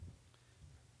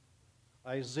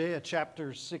Isaiah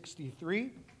chapter 63.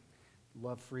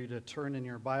 Love for you to turn in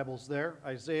your Bibles there.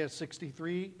 Isaiah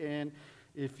 63, and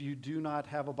if you do not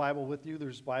have a Bible with you,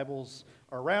 there's Bibles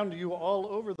around you all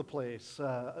over the place,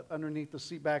 underneath the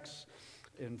seatbacks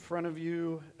in front of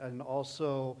you, and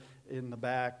also in the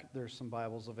back, there's some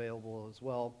Bibles available as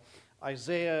well.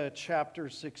 Isaiah chapter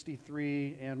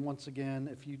 63, and once again,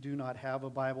 if you do not have a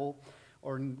Bible,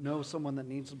 or know someone that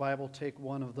needs a Bible, take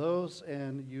one of those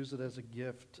and use it as a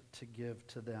gift to give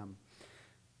to them.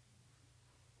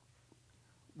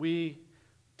 We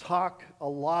talk a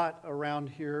lot around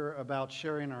here about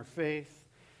sharing our faith,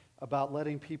 about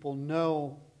letting people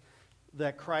know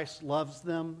that Christ loves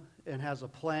them and has a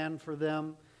plan for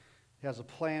them. He has a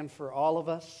plan for all of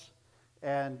us.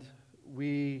 And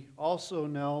we also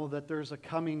know that there's a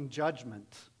coming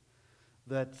judgment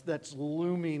that's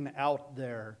looming out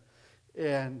there.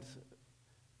 And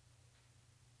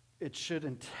it should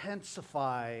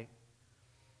intensify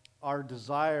our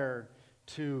desire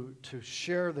to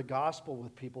share the gospel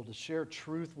with people, to share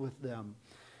truth with them.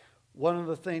 One of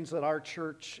the things that our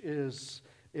church is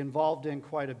involved in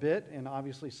quite a bit, and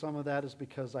obviously some of that is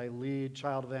because I lead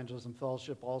Child Evangelism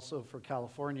Fellowship also for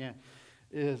California,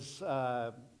 is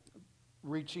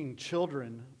reaching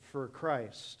children for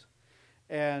Christ.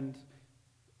 And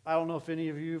I don't know if any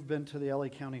of you have been to the LA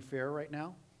County Fair right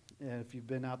now, and if you've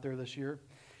been out there this year.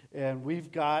 And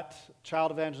we've got,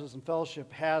 Child Evangelism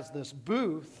Fellowship has this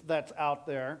booth that's out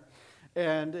there,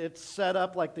 and it's set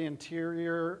up like the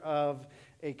interior of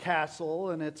a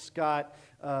castle, and it's got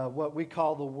what we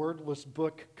call the wordless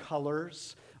book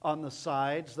colors on the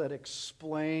sides that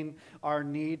explain our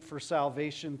need for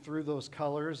salvation through those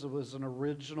colors. It was an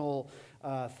original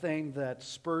thing that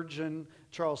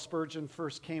Charles Spurgeon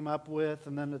first came up with,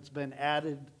 and then it's been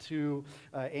added to,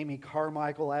 Amy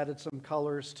Carmichael added some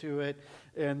colors to it,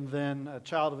 and then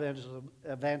Child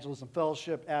Evangelism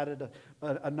Fellowship added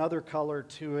another color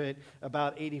to it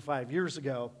about 85 years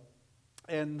ago,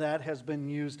 and that has been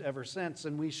used ever since.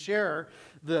 And we share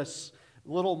this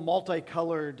little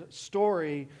multicolored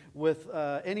story with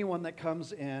anyone that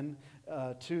comes in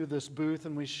to this booth,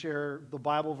 and we share the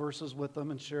Bible verses with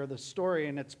them and share the story,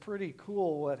 and it's pretty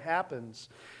cool what happens.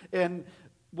 And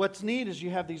what's neat is you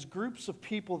have these groups of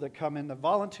people that come in to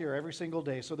volunteer every single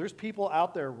day. So there's people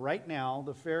out there right now.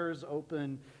 The fair is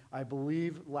open, I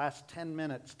believe, last 10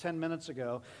 minutes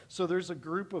ago. So there's a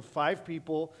group of 5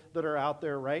 people that are out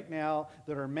there right now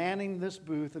that are manning this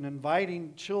booth and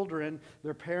inviting children,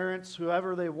 their parents,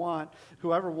 whoever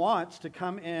wants to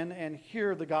come in and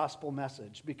hear the gospel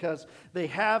message, because they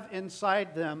have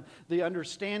inside them the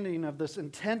understanding of this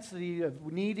intensity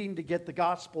of needing to get the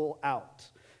gospel out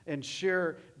and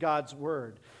share God's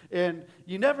word. And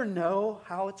you never know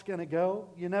how it's going to go.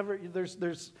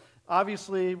 There's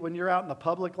obviously, when you're out in the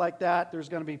public like that, there's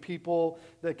going to be people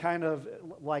that kind of,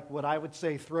 like what I would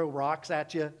say, throw rocks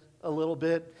at you a little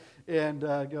bit and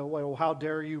go, well, how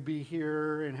dare you be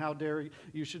here, and how dare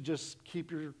you should just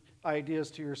keep your ideas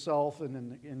to yourself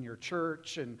and in your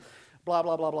church, and blah,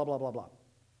 blah, blah, blah, blah, blah, blah.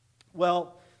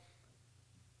 Well,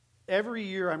 every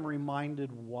year I'm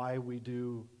reminded why we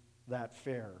do that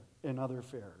fair and other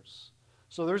fairs.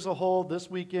 So there's this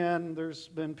weekend, there's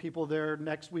been people there.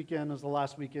 Next weekend is the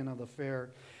last weekend of the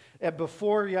fair. And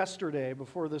before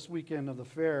this weekend of the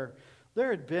fair, there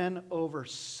had been over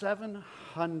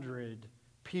 700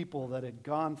 people that had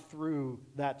gone through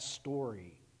that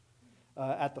story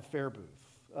at the fair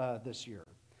booth this year.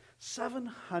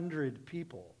 700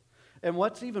 people. And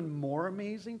what's even more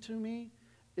amazing to me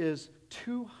is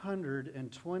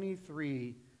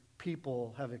 223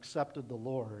 people have accepted the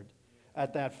Lord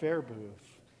at that fair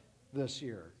booth this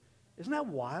year. Isn't that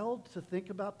wild to think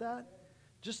about that?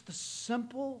 Just the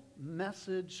simple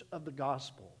message of the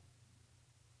gospel.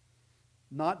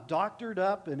 Not doctored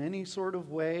up in any sort of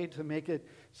way to make it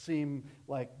seem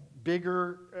like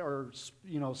bigger or,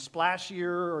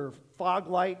 splashier, or fog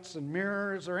lights and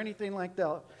mirrors or anything like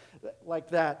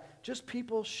that. Just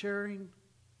people sharing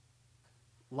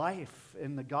life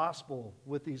in the gospel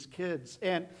with these kids.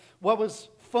 And what was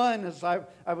fun is I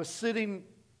was sitting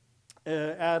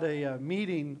at a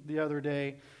meeting the other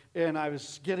day, and I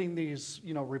was getting these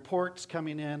reports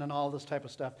coming in and all this type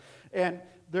of stuff. And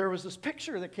there was this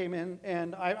picture that came in,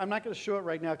 and I'm not going to show it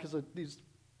right now because these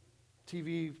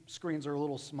TV screens are a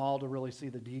little small to really see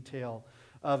the detail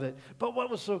of it. But what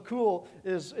was so cool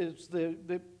is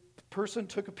the person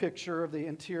took a picture of the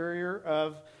interior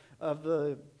of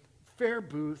the fair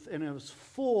booth, and it was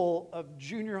full of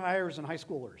junior hires and high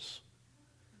schoolers.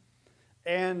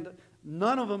 And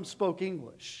none of them spoke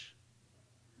English.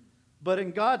 But in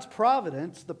God's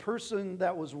providence, the person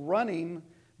that was running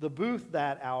the booth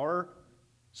that hour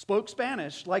spoke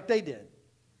Spanish like they did.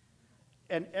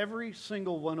 And every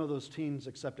single one of those teens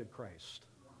accepted Christ.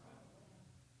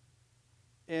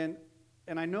 And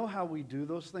I know how we do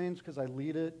those things because I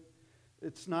lead it.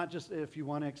 It's not just if you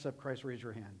want to accept Christ, raise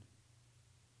your hand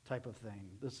type of thing.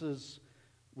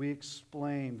 We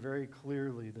explain very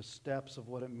clearly the steps of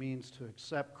what it means to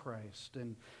accept Christ.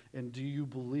 And do you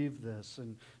believe this?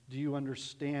 And do you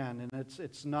understand? And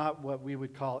it's not what we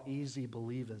would call easy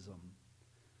believism.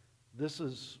 This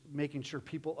is making sure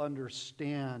people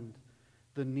understand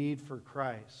the need for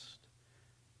Christ.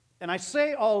 And I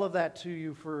say all of that to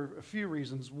you for a few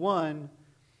reasons. One,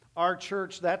 our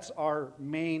church, that's our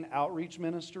main outreach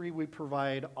ministry. We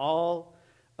provide all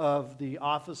of the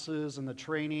offices and the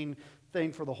training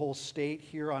thing for the whole state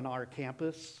here on our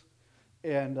campus.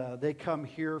 And they come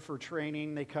here for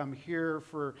training. They come here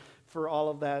for all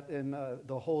of that. And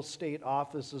the whole state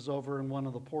office is over in one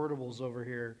of the portables over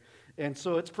here. And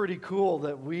so it's pretty cool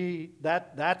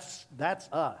that that's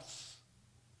us.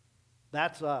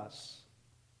 That's us.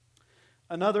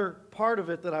 Another part of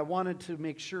it that I wanted to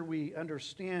make sure we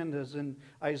understand is in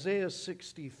Isaiah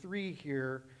 63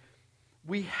 here,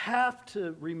 we have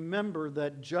to remember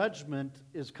that judgment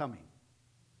is coming.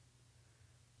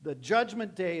 The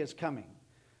judgment day is coming.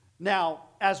 Now,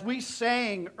 as we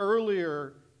sang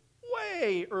earlier,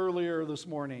 way earlier this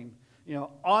morning,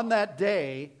 on that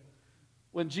day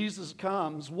when Jesus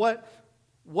comes,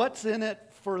 what's in it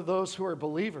for those who are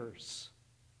believers?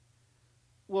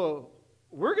 Well,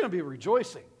 we're going to be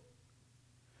rejoicing.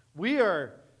 We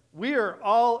are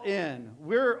all in.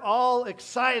 We're all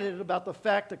excited about the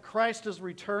fact that Christ is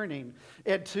returning.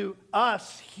 And to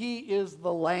us, He is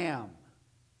the Lamb.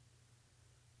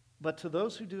 But to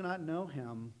those who do not know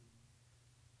Him,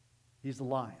 He's the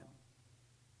lion.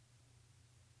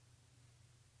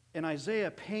 And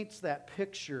Isaiah paints that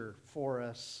picture for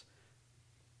us.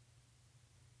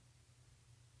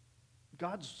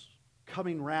 God's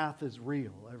coming wrath is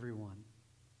real, everyone.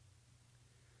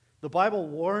 The Bible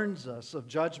warns us of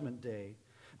Judgment Day.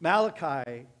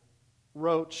 Malachi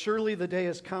wrote, "Surely the day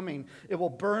is coming. It will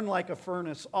burn like a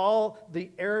furnace. All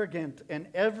the arrogant and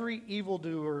every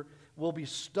evildoer will be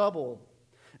stubble.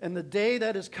 And the day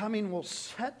that is coming will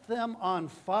set them on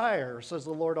fire, says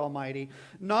the Lord Almighty.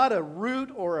 Not a root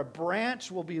or a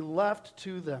branch will be left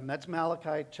to them." That's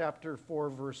Malachi chapter 4,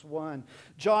 verse 1.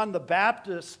 John the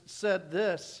Baptist said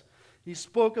this. He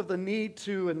spoke of the need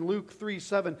to, in Luke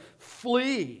 3:7,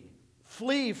 flee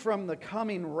from the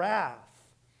coming wrath.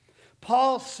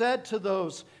 Paul said to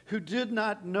those who did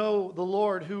not know the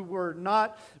Lord, who were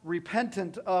not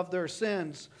repentant of their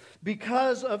sins,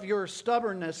 "Because of your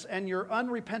stubbornness and your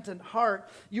unrepentant heart,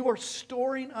 you are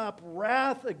storing up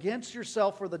wrath against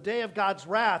yourself for the day of God's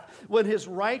wrath, when His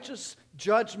righteous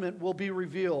judgment will be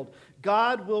revealed.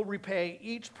 God will repay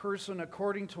each person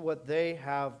according to what they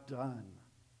have done."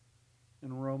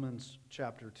 In Romans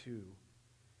chapter 2.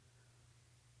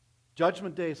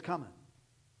 Judgment Day is coming.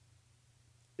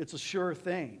 It's a sure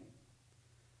thing.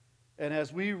 And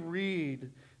as we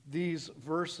read these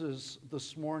verses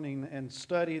this morning and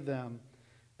study them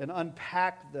and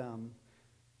unpack them,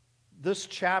 this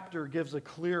chapter gives a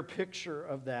clear picture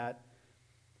of that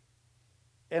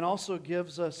and also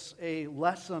gives us a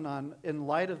lesson on, in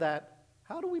light of that,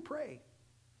 how do we pray?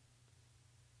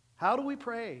 How do we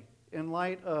pray in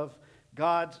light of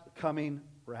God's coming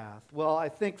wrath? Well, I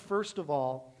think first of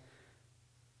all,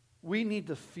 we need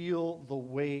to feel the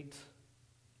weight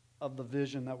of the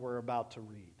vision that we're about to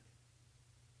read.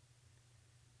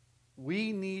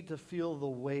 We need to feel the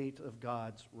weight of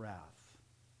God's wrath.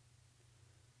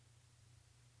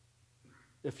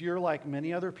 If you're like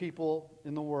many other people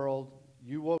in the world,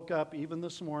 you woke up even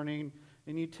this morning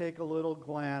and you take a little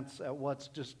glance at what's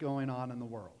just going on in the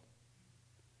world.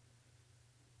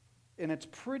 And it's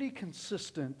pretty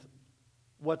consistent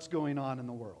what's going on in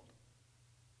the world.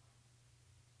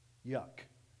 Yuck.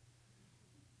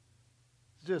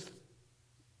 It's just,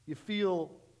 you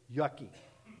feel yucky.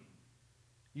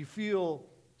 You feel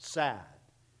sad.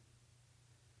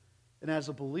 And as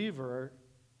a believer,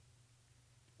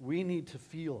 we need to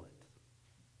feel it.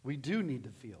 We do need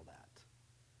to feel that.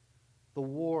 The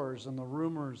wars and the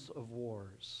rumors of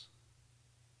wars.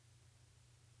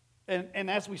 And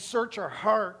as we search our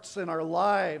hearts and our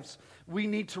lives, we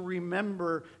need to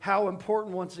remember how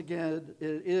important, once again,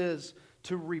 it is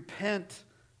to repent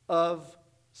of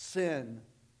sin.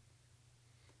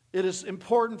 It is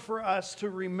important for us to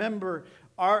remember,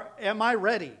 am I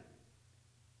ready?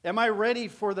 Am I ready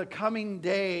for the coming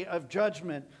day of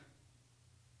judgment?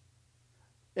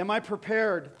 Am I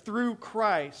prepared through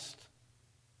Christ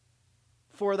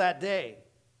for that day?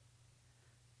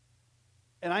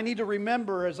 And I need to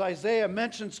remember, as Isaiah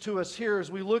mentions to us here, as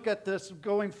we look at this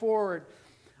going forward,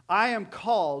 I am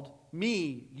called,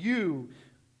 me, you,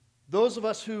 those of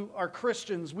us who are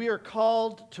Christians, we are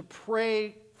called to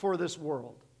pray for this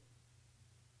world.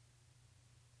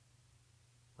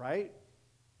 Right?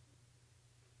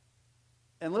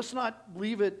 And let's not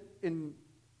leave it in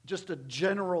just a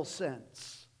general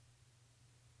sense.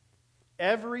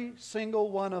 Every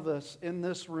single one of us in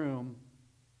this room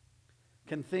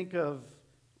can think of,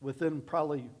 within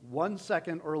probably 1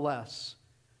 second or less,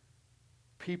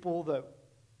 people that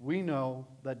we know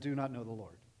that do not know the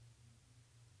Lord.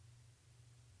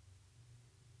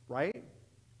 Right?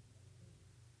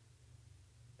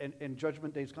 And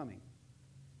Judgment Day is coming.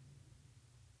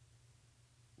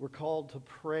 We're called to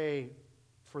pray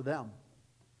for them.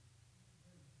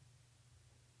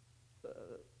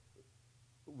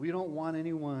 We don't want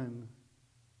anyone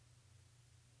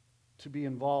to be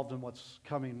involved in what's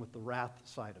coming with the wrath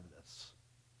side of this.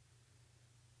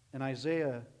 And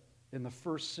Isaiah, in the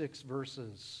first 6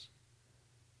 verses,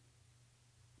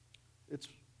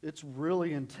 it's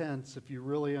really intense if you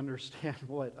really understand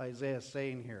what Isaiah is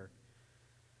saying here.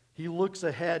 He looks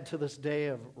ahead to this day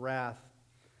of wrath.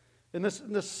 And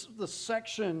this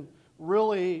section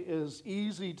really is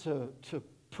easy to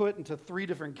put into 3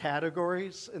 different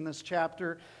categories in this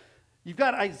chapter. You've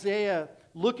got Isaiah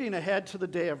looking ahead to the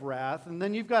day of wrath, and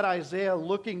then you've got Isaiah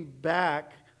looking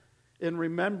back in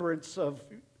remembrance of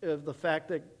the fact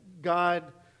that God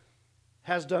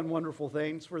has done wonderful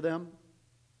things for them,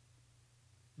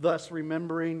 thus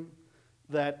remembering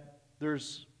that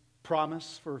there's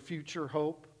promise for future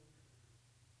hope.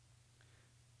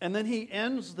 And then he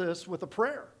ends this with a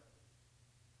prayer.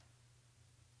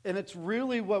 And it's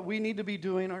really what we need to be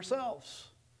doing ourselves.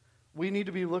 We need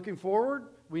to be looking forward.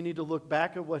 We need to look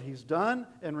back at what he's done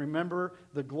and remember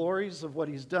the glories of what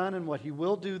he's done and what he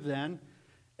will do then,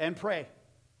 and pray.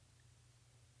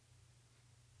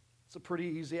 It's a pretty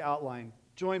easy outline.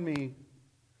 Join me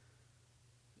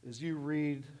as you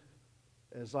read,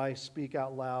 as I speak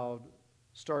out loud,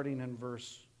 starting in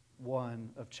verse 1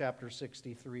 of chapter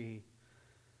 63.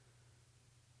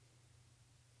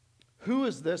 Who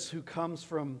is this who comes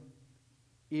from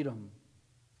Edom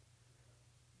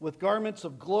with garments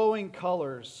of glowing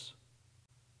colors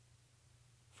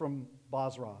from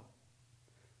Basra?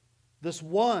 This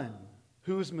one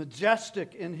who is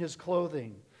majestic in his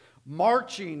clothing,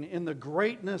 marching in the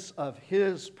greatness of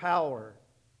his power.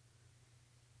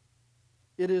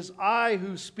 It is I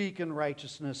who speak in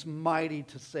righteousness, mighty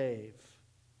to save.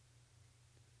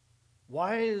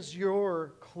 Why is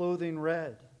your clothing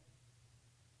red,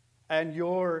 and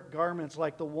your garments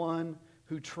like the one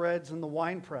who treads in the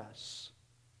winepress?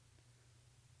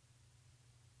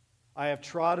 I have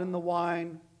trodden the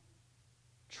wine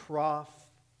trough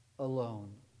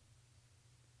alone.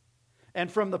 And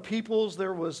from the peoples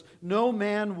there was no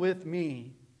man with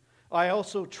me. I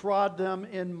also trod them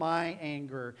in my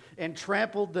anger and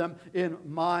trampled them in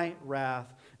my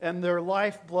wrath. And their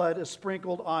lifeblood is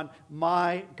sprinkled on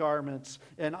my garments,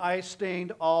 and I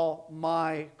stained all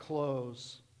my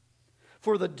clothes.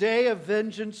 For the day of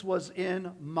vengeance was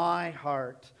in my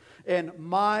heart, and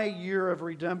my year of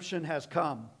redemption has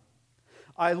come.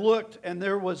 I looked, and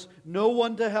there was no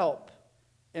one to help,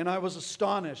 and I was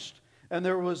astonished, and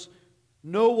there was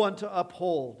no one to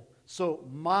uphold. So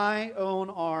my own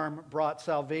arm brought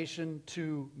salvation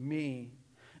to me,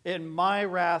 and my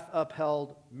wrath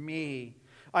upheld me.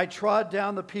 I trod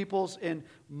down the peoples in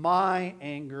my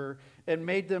anger, and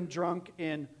made them drunk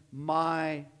in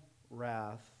my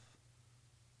wrath.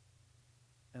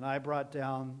 And I brought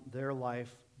down their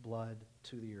lifeblood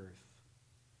to the earth.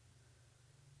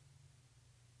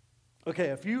 Okay,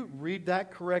 if you read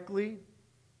that correctly,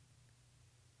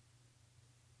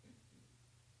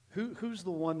 who's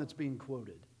the one that's being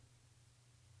quoted?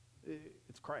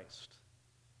 It's Christ.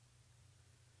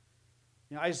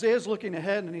 You know, Isaiah's looking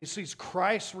ahead and he sees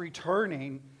Christ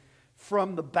returning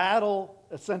from the battle,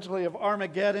 essentially, of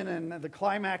Armageddon and the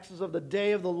climaxes of the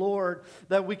day of the Lord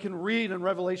that we can read in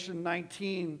Revelation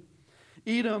 19.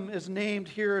 Edom is named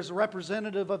here as a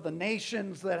representative of the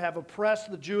nations that have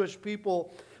oppressed the Jewish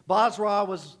people. Basra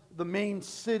was the main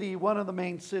city, one of the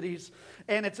main cities.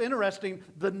 And it's interesting,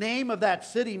 the name of that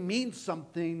city means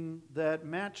something that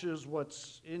matches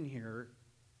what's in here.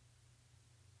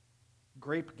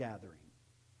 Grape gathering.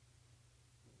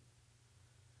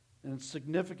 And it's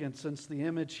significant since the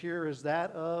image here is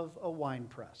that of a wine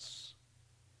press.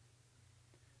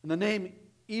 And the name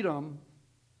Edom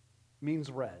means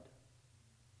red.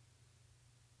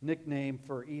 Nickname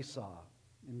for Esau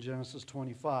in Genesis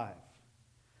 25.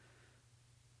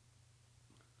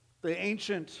 The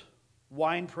ancient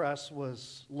winepress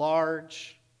was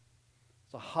large.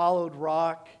 It's a hollowed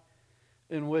rock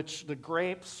in which the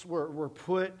grapes were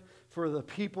put for the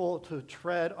people to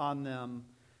tread on them.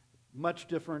 Much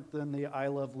different than the I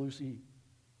Love Lucy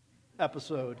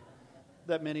episode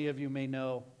that many of you may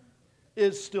know.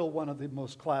 Is still one of the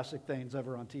most classic things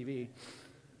ever on TV.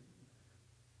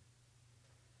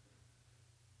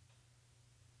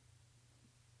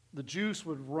 The juice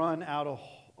would run out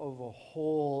of a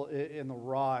hole in the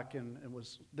rock and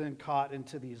was then caught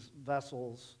into these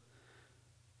vessels.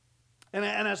 And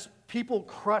as people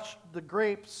crushed the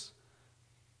grapes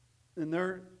and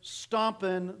they're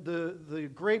stomping, the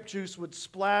grape juice would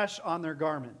splash on their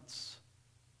garments.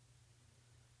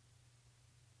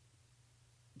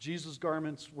 Jesus'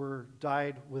 garments were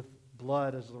dyed with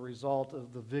blood as a result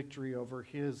of the victory over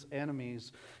his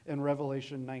enemies in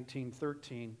Revelation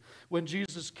 19:13. When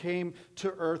Jesus came to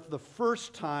earth the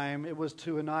first time, it was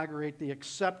to inaugurate the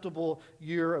acceptable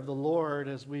year of the Lord,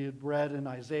 as we had read in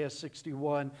Isaiah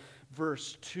 61,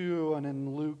 verse 2, and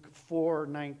in Luke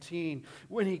 4:19.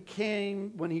 When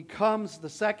he comes the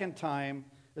second time,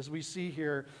 as we see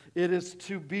here, it is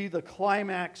to be the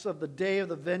climax of the day of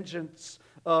the vengeance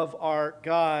of our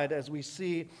God, as we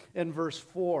see in verse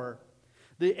 4.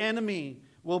 The enemy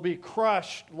will be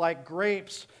crushed like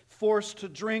grapes, forced to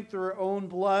drink their own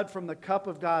blood from the cup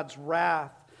of God's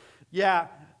wrath. Yeah,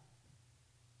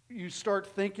 you start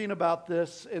thinking about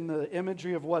this in the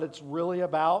imagery of what it's really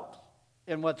about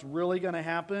and what's really going to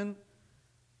happen.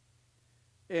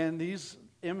 And these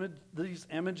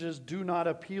images do not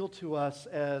appeal to us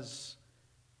as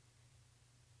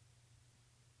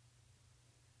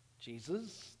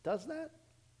Jesus does that?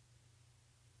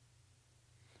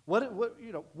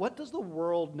 What does the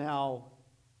world now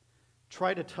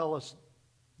try to tell us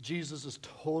Jesus is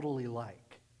totally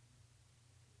like?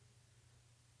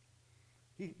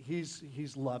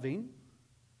 He's loving,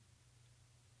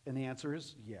 and the answer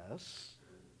is yes.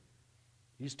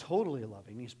 He's totally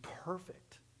loving. He's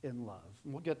perfect in love.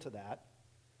 And we'll get to that.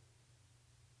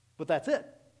 But that's it.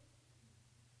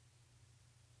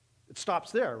 It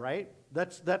stops there, right?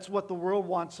 That's what the world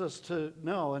wants us to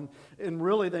know. And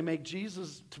really, they make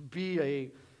Jesus to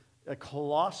be a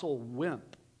colossal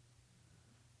wimp.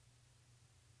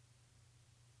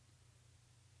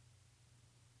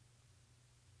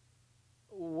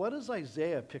 What does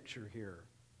Isaiah picture here?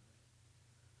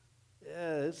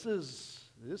 Yeah, this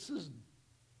is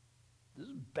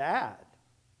bad.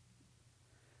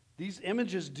 These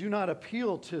images do not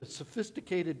appeal to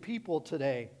sophisticated people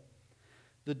today.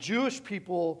 The Jewish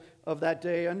people of that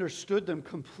day understood them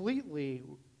completely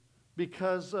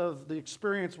because of the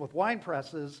experience with wine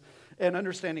presses and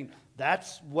understanding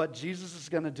that's what Jesus is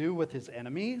going to do with his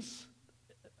enemies.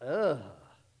 Ugh.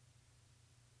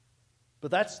 But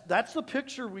that's the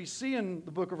picture we see in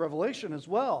the book of Revelation as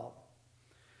well.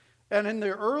 And in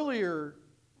the earlier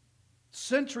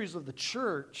centuries of the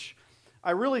church,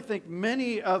 I really think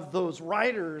many of those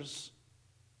writers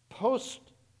post-Bible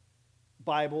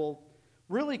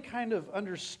really kind of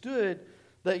understood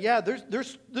that, yeah,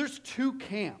 there's two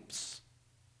camps.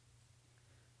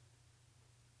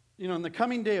 In the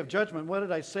coming day of judgment, what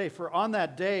did I say? For on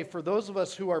that day, for those of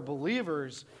us who are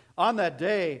believers, on that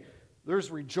day,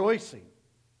 there's rejoicing.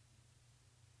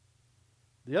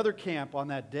 The other camp on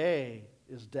that day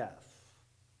is death,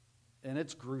 and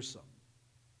it's gruesome.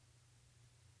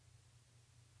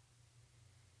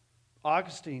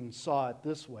 Augustine saw it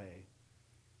this way.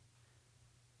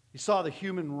 He saw the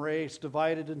human race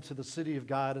divided into the city of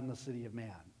God and the city of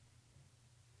man.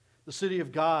 The city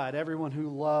of God, everyone who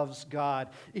loves God,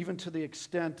 even to the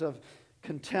extent of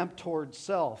contempt towards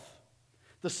self.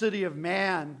 The city of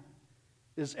man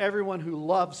is everyone who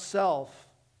loves self,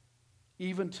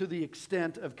 even to the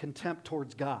extent of contempt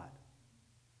towards God.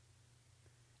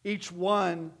 Each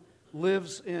one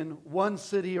lives in one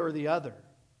city or the other.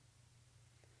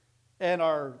 And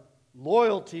our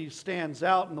loyalty stands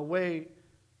out in the way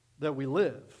that we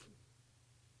live.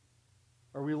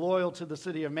 Are we loyal to the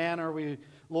city of man? Are we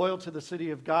loyal to the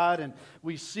city of God? And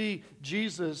we see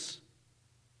Jesus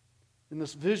in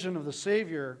this vision of the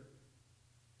Savior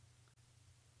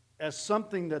as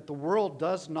something that the world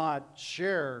does not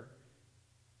share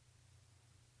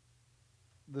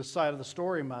this side of the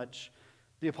story much.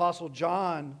 The Apostle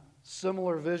John,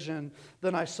 similar vision.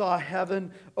 Then I saw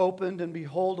heaven opened, and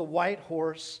behold, a white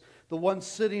horse. The one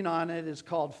sitting on it is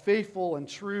called Faithful and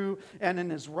True, and in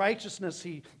his righteousness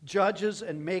he judges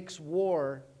and makes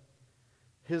war.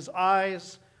 His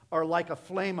eyes are like a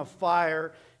flame of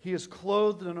fire. He is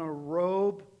clothed in a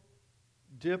robe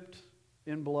dipped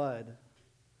in blood.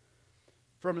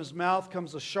 From his mouth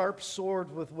comes a sharp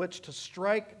sword with which to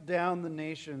strike down the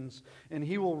nations, and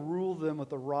he will rule them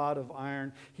with a rod of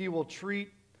iron. He will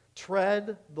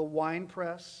tread the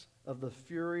winepress of the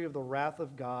fury of the wrath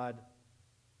of God,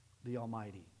 the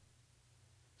Almighty.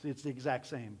 See, it's the exact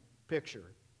same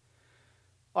picture.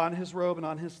 On his robe and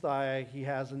on his thigh, he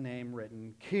has a name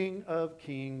written, King of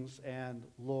Kings and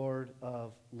Lord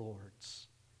of Lords.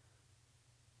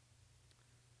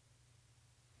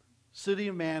 City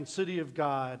of man, city of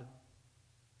God,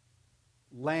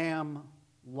 lamb,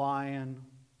 lion.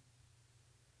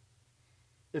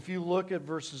 If you look at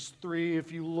verses 3,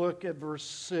 if you look at verse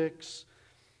 6,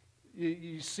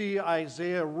 you see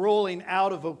Isaiah rolling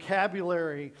out a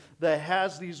vocabulary that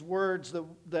has these words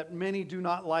that many do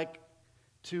not like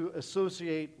to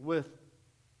associate with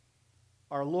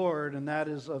our Lord, and that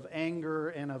is of anger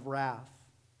and of wrath.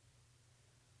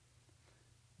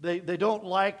 They don't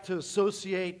like to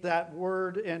associate that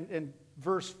word in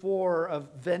verse 4 of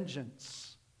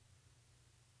vengeance.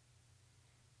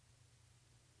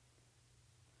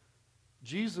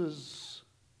 Jesus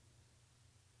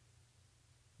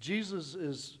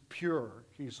is pure.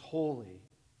 He's holy.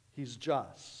 He's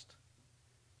just.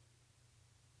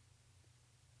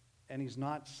 And he's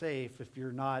not safe if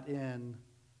you're not in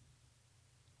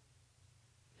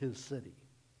his city.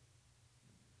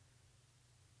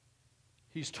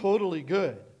 He's totally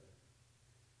good,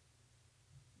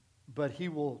 but he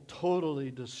will totally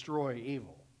destroy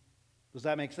evil. Does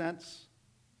that make sense?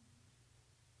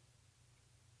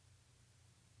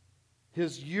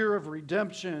 His year of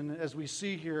redemption, as we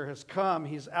see here, has come.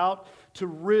 He's out to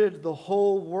rid the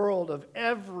whole world of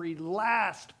every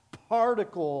last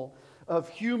particle of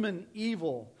human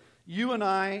evil. You and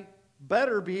I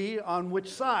better be on which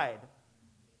side?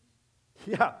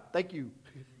 Yeah, thank you.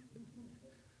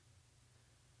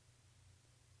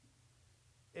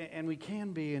 And we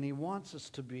can be, and he wants us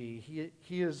to be.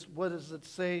 He is, what does it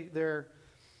say there?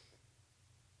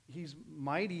 He's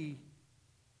mighty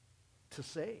to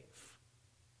save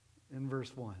in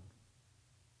verse 1.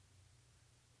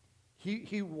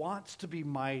 He wants to be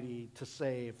mighty to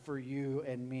save for you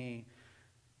and me.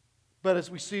 But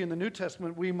as we see in the New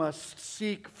Testament, we must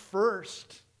seek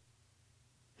first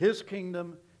his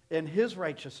kingdom and his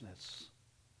righteousness.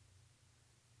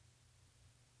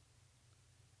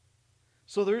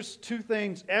 So there's two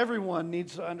things everyone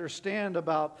needs to understand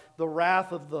about the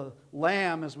wrath of the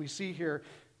Lamb as we see here.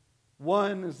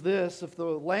 One is this: if the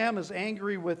Lamb is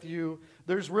angry with you,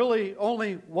 there's really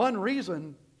only one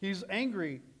reason he's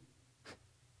angry.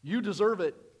 You deserve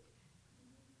it.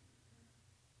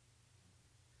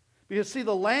 Because see,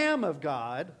 the Lamb of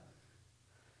God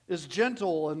is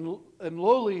gentle and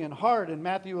lowly in heart in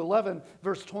Matthew 11,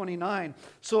 verse 29.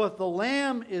 So if the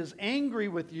Lamb is angry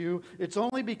with you, it's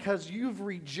only because you've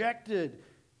rejected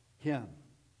him,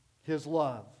 his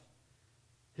love,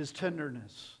 his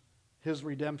tenderness, his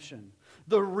redemption.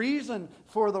 The reason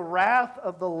for the wrath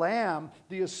of the Lamb,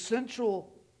 the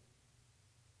essential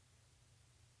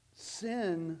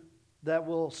sin that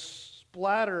will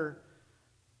splatter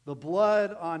the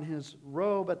blood on his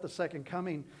robe at the second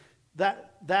coming,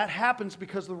 that happens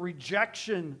because the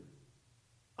rejection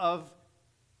of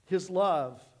his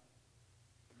love.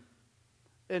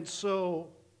 And so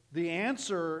the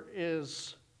answer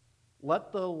is,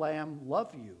 let the Lamb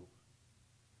love you.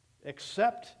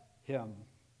 Accept him.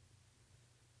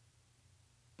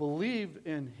 Believe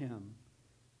in him.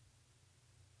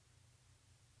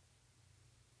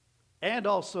 And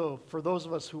also, for those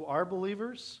of us who are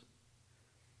believers,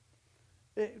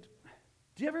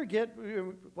 do you ever get,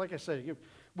 like I said,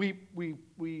 we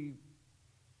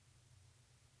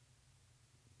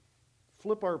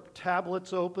flip our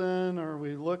tablets open or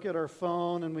we look at our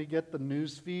phone and we get the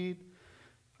news feed?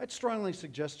 I'd strongly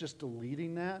suggest just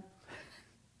deleting that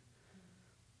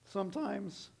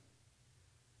sometimes.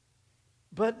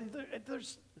 But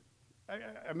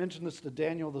I mentioned this to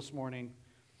Daniel this morning.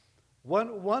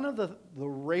 One of the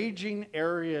raging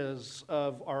areas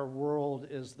of our world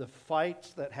is the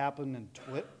fights that happen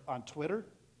on Twitter.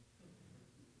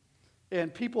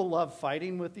 And people love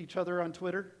fighting with each other on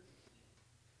Twitter.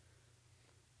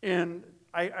 And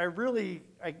I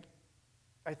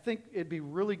think it'd be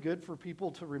really good for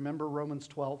people to remember Romans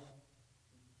 12.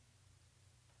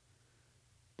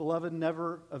 Beloved,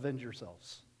 never avenge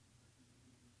yourselves,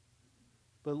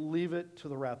 but leave it to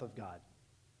the wrath of God.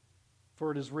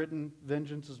 For it is written,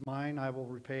 vengeance is mine, I will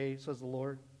repay, says the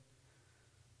Lord.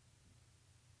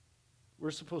 We're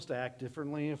supposed to act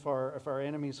differently. If our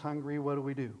enemy's hungry, what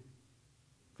do?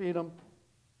 Feed them.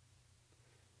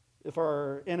 If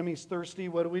our enemy's thirsty,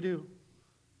 what do?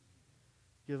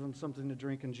 Give them something to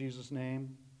drink in Jesus'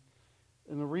 name.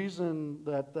 And the reason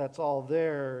that that's all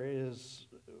there is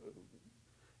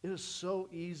it is so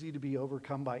easy to be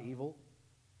overcome by evil.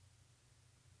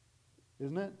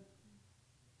 Isn't it?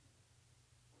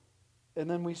 And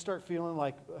then we start feeling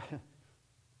like,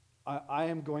 I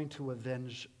am going to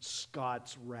avenge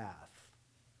Scott's wrath.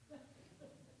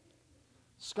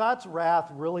 Scott's wrath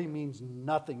really means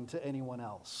nothing to anyone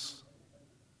else.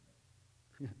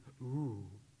 Ooh,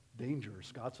 danger,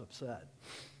 Scott's upset.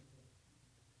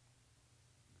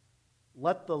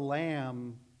 Let the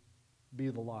lamb be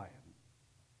the lion.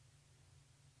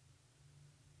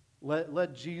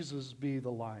 Let Jesus be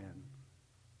the lion.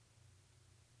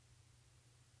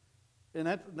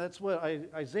 And that's what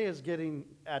Isaiah is getting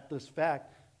at, this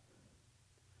fact.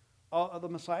 The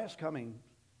Messiah's coming,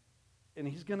 and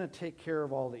he's going to take care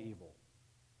of all the evil.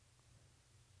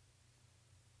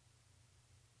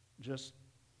 Just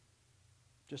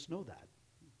know that.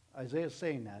 Isaiah's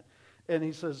saying that. And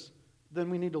he says, then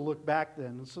we need to look back then.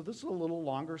 And so this is a little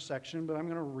longer section, but I'm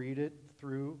going to read it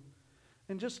through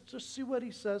and just see what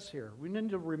he says here. We need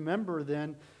to remember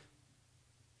then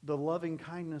the loving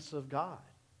kindness of God.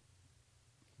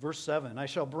 Verse 7, I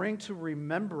shall bring to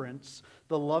remembrance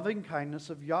the loving kindness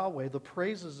of Yahweh, the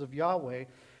praises of Yahweh,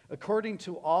 according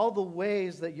to all the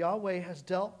ways that Yahweh has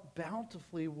dealt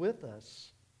bountifully with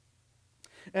us,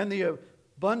 and the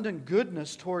abundant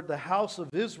goodness toward the house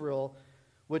of Israel,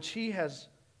 which he has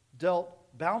dealt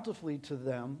bountifully to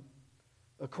them,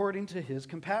 according to his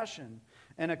compassion,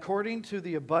 and according to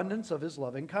the abundance of his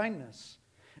loving kindness.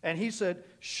 And he said,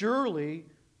 surely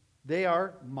they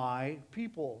are my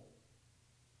people,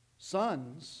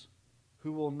 sons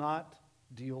who will not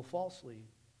deal falsely.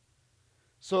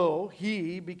 So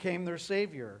he became their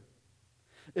Savior.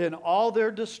 In all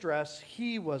their distress,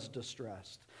 he was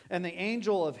distressed, and the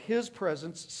angel of his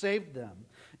presence saved them.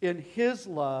 In his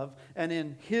love and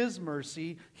in his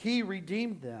mercy, he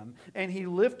redeemed them, and he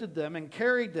lifted them and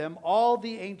carried them all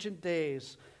the ancient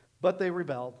days. But they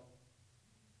rebelled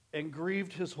and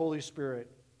grieved his Holy Spirit.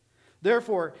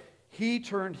 Therefore, he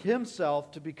turned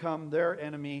himself to become their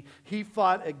enemy. He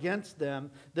fought against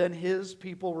them. Then his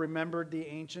people remembered the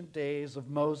ancient days of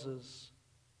Moses.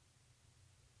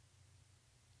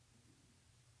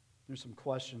 There's some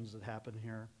questions that happen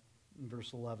here in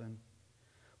verse 11.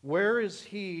 Where is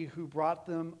he who brought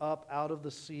them up out of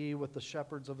the sea with the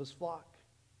shepherds of his flock?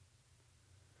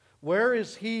 Where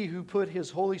is he who put his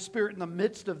Holy Spirit in the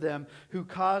midst of them, who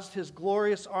caused his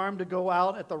glorious arm to go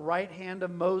out at the right hand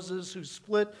of Moses, who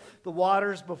split the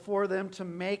waters before them to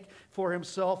make for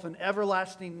himself an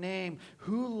everlasting name,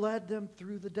 who led them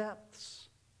through the depths?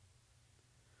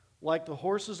 Like the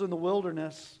horses in the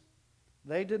wilderness,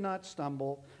 they did not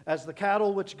stumble. As the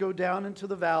cattle which go down into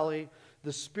the valley,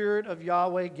 the Spirit of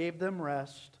Yahweh gave them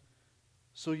rest.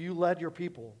 So you led your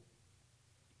people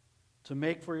to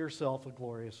make for yourself a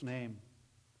glorious name.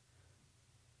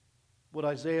 What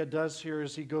Isaiah does here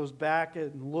is he goes back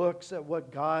and looks at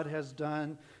what God has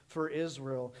done for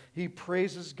Israel. He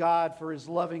praises God for his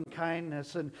loving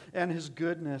kindness and his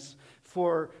goodness,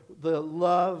 for the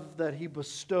love that he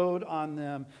bestowed on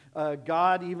them.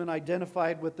 God even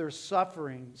identified with their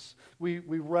sufferings. We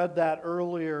read that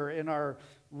earlier in our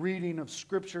reading of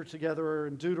Scripture together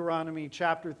in Deuteronomy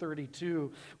chapter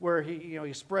 32, where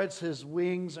he spreads his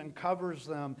wings and covers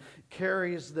them,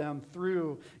 carries them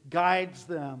through, guides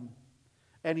them.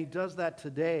 And he does that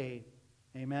today.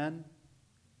 Amen?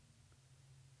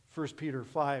 1 Peter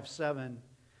 5:7.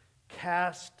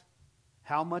 Cast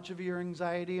how much of your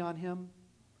anxiety on him?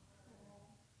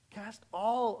 Cast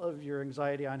all of your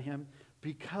anxiety on him,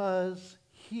 because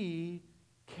he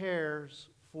cares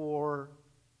for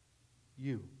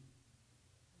you.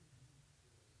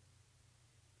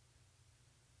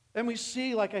 And we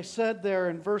see, like I said there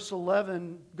in verse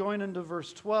 11, going into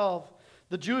verse 12,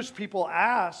 the Jewish people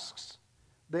ask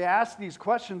these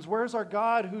questions. Where's our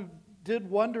God who did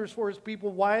wonders for his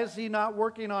people? Why is he not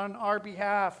working on our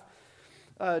behalf?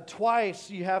 Twice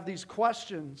you have these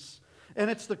questions. And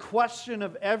it's the question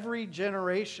of every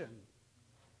generation.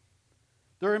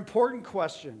 They're important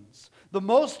questions. The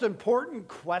most important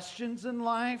questions in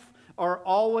life are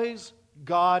always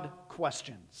God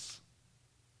questions.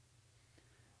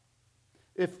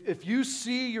 If you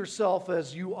see yourself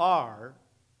as you are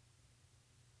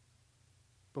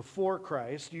before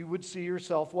Christ, you would see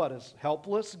yourself what? As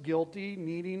helpless, guilty,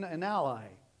 needing an ally.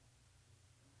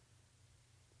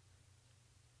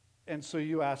 And so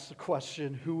you ask the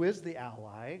question, who is the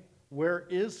ally? Where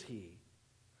is he?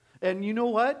 And you know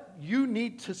what? You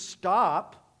need to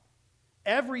stop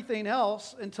everything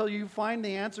else until you find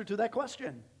the answer to that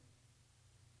question.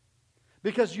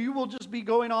 Because you will just be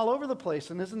going all over the place.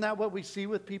 And isn't that what we see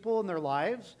with people in their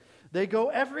lives? They go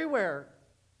everywhere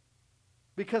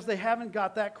because they haven't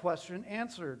got that question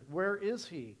answered. Where is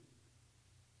he?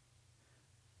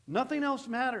 Nothing else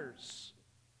matters.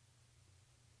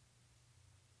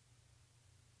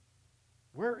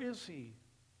 Where is he?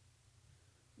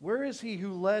 Where is he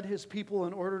who led his people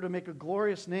in order to make a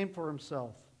glorious name for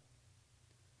himself?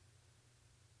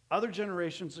 Other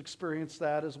generations experienced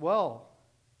that as well.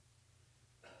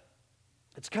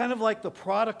 It's kind of like the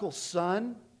prodigal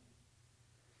son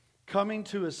coming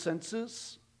to his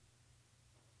senses.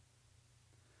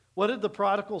 What did the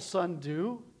prodigal son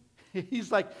do?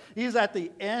 He's at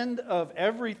the end of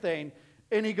everything,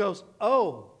 and he goes,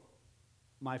 "Oh,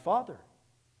 my father.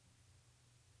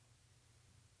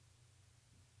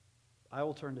 I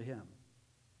will turn to him."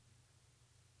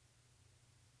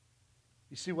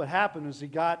 You see, what happened is he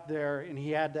got there and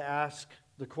he had to ask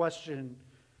the question.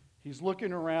 He's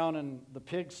looking around in the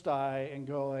pigsty and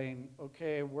going,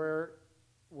 okay, where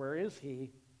is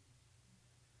he?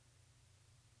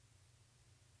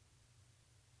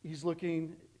 He's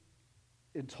looking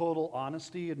in total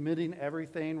honesty, admitting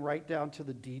everything right down to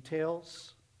the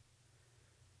details.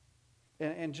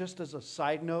 And just as a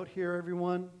side note here,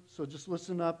 everyone, so just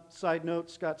listen up. Side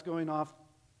note, Scott's going off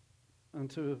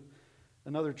onto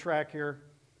another track here.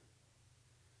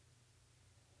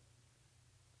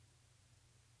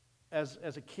 As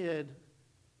a kid,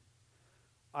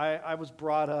 I was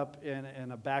brought up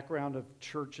in a background of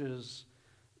churches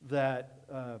that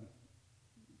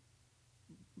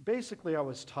basically I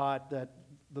was taught that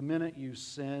the minute you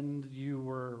sinned, you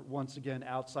were once again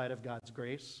outside of God's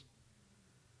grace.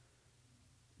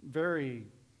 Very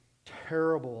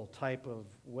terrible type of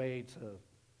way to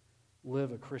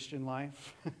live a Christian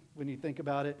life when you think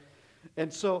about it.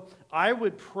 And so I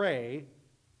would pray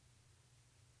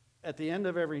at the end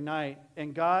of every night,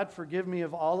 and God, forgive me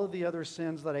of all of the other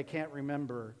sins that I can't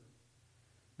remember,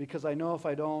 because I know if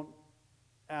I don't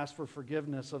ask for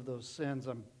forgiveness of those sins,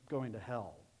 I'm going to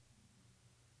hell,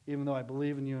 even though I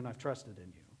believe in you and I've trusted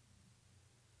in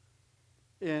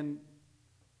you. And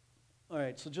all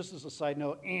right, so just as a side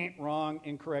note, wrong,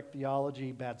 incorrect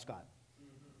theology, bad Scott.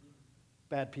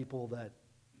 Bad people that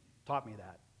taught me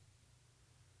that.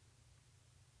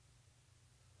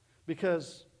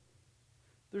 Because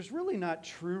there's really not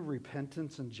true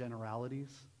repentance in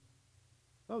generalities.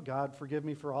 Oh, God, forgive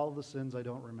me for all of the sins I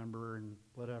don't remember and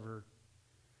whatever.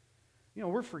 You know,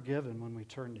 we're forgiven when we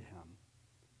turn to Him.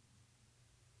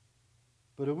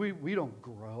 But if we don't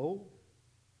grow,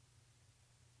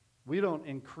 we don't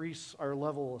increase our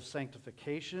level of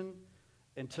sanctification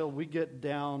until we get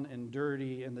down and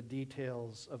dirty in the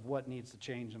details of what needs to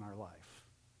change in our life.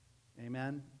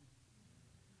 Amen?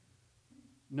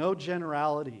 No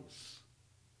generalities.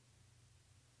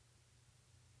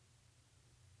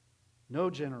 No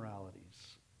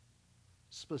generalities.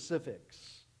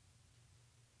 Specifics.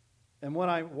 And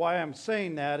why I'm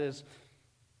saying that is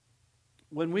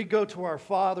when we go to our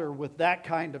Father with that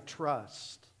kind of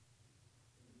trust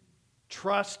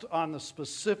on the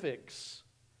specifics,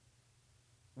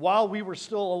 while we were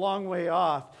still a long way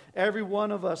off, every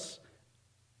one of us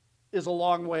is a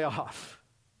long way off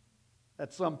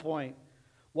at some point.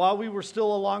 While we were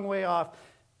still a long way off,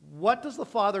 what does the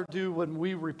Father do when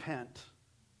we repent?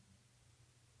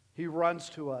 He runs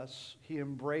to us. He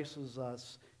embraces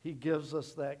us. He gives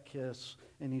us that kiss,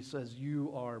 and He says,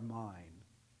 "You are mine."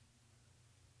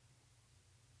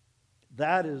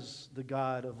 That is the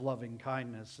God of loving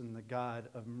kindness and the God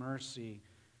of mercy.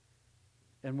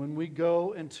 And when we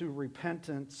go into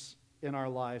repentance in our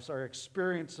lives, our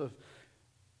experience of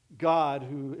God,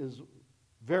 who is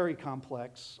very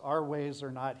complex, our ways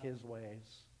are not His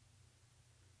ways,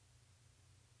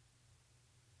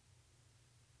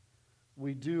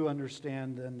 we do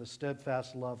understand then the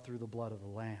steadfast love through the blood of the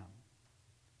Lamb.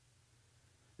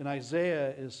 And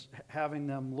Isaiah is having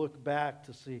them look back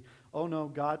to see, oh no,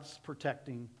 God's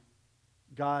protecting.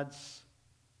 God's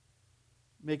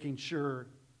making sure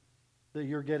that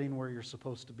you're getting where you're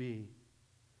supposed to be.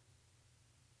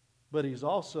 But He's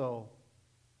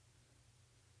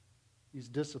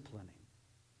disciplining.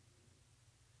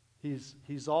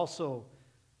 He's also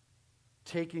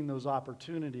taking those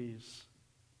opportunities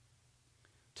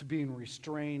to being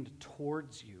restrained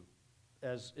towards you,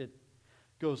 as it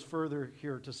goes further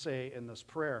here to say in this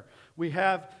prayer. We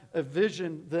have a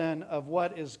vision then of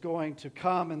what is going to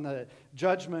come in the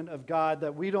judgment of God,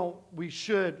 that we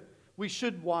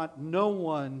should want no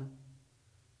one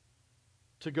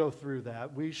to go through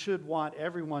that. We should want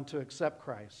everyone to accept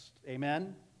Christ.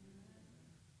 Amen?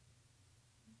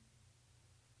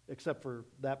 Except for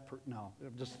that,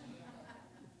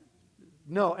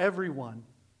 no, everyone.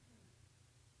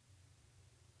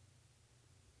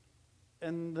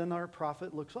 And then our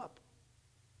prophet looks up.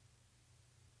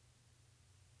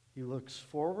 He looks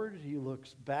forward, he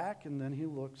looks back, and then he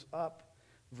looks up.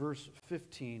 Verse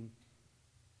 15.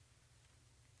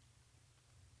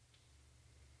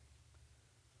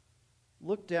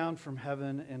 Look down from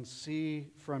heaven and see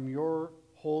from your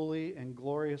holy and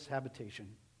glorious habitation.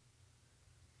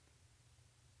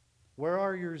 Where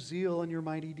are your zeal and your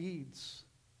mighty deeds?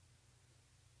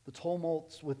 The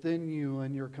tumults within you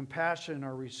and your compassion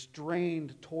are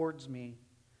restrained towards me.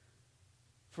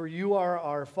 For you are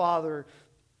our Father,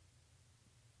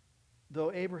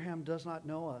 though Abraham does not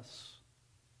know us,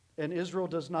 and Israel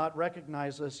does not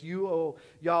recognize us. You, O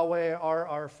Yahweh, are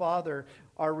our Father.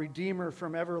 Our Redeemer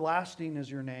from everlasting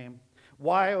is your name.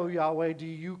 Why, O Yahweh, do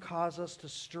you cause us to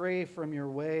stray from your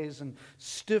ways and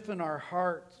stiffen our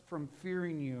hearts from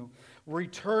fearing you?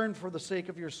 Return for the sake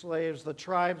of your slaves, the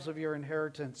tribes of your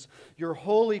inheritance. Your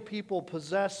holy people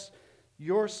possess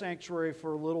your sanctuary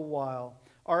for a little while.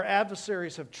 Our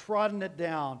adversaries have trodden it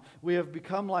down. We have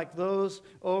become like those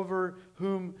over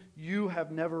whom you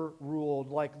have never ruled,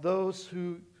 like those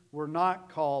who were not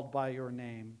called by your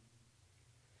name.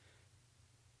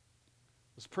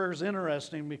 This prayer is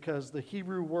interesting because the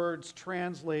Hebrew words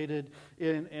translated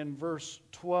in verse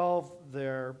 12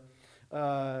 there,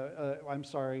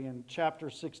 in chapter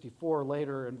 64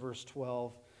 later in verse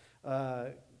 12,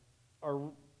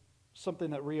 are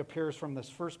something that reappears from this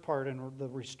first part in the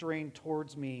restrain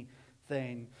towards me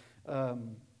thing.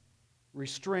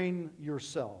 Restrain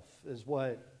yourself is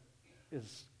what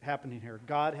is happening here.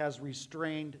 God has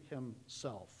restrained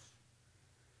himself.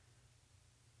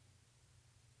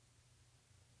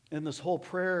 And this whole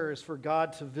prayer is for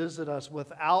God to visit us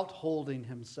without holding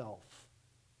himself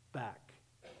back.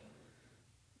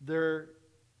 There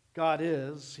God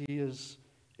is. He is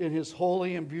in his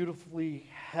holy and beautifully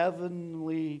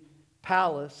heavenly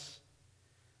palace.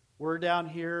 We're down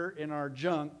here in our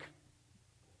junk.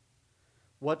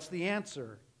 What's the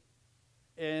answer?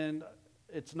 And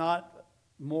it's not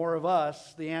more of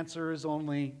us. The answer is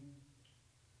only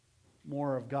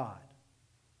more of God.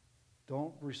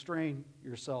 Don't restrain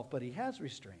yourself, but he has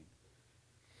restrained.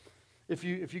 If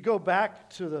you go back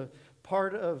to the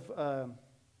part of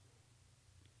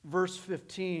verse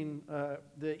 15,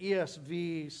 the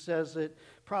ESV says it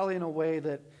probably in a way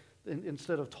that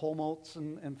instead of tumults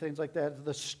and things like that,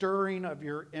 the stirring of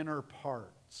your inner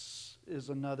parts is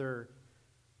another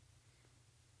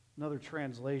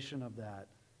translation of that.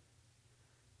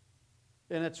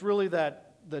 And it's really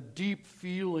that the deep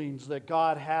feelings that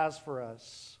God has for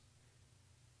us.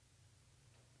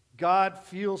 God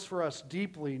feels for us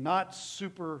deeply, not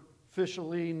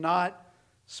superficially, not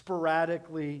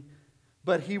sporadically,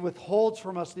 but he withholds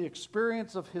from us the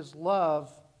experience of his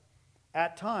love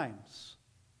at times.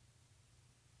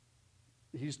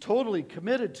 He's totally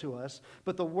committed to us,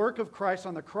 but the work of Christ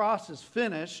on the cross is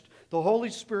finished. The Holy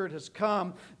Spirit has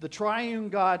come. The triune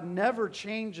God never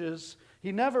changes.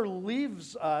 He never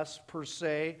leaves us, per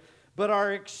se, but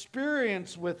our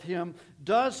experience with him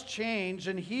does change,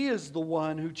 and he is the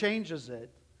one who changes it.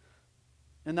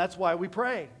 And that's why we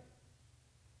pray.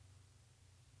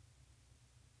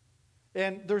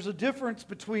 And there's a difference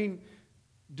between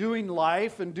doing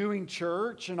life and doing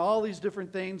church and all these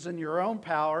different things in your own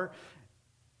power.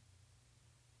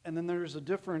 And then there's a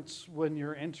difference when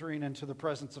you're entering into the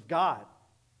presence of God.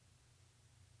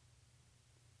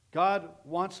 God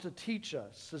wants to teach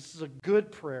us. This is a good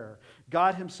prayer.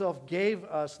 God himself gave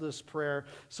us this prayer,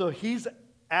 so he's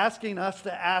asking us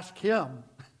to ask him.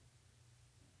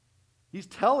 He's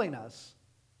telling us,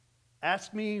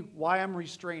 ask me why I'm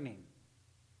restraining.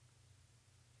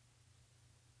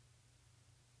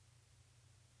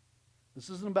 This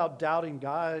isn't about doubting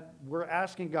God. We're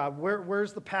asking God,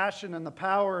 where's the passion and the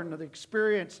power and the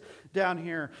experience down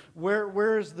here?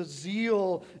 Where is the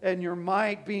zeal and your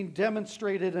might being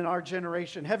demonstrated in our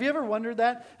generation? Have you ever wondered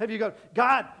that? Have you gone,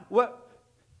 God, what?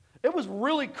 It was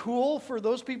really cool for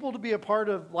those people to be a part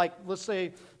of, like, let's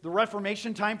say, the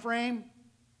Reformation time frame,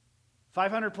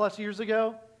 500 plus years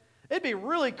ago. It'd be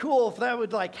really cool if that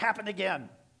would, like, happen again.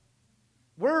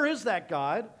 Where is that,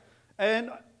 God? And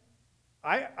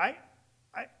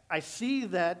I see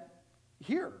that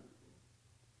here.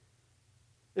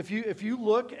 If you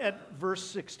look at verse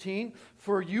 16,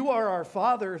 for you are our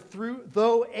Father,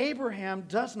 though Abraham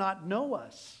does not know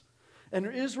us, and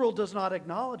Israel does not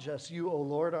acknowledge us. You, O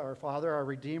Lord, our Father, our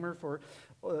Redeemer,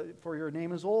 for your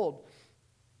name is old.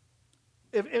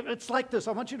 If it's like this,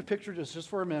 I want you to picture this just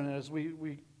for a minute as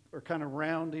we are kind of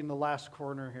rounding the last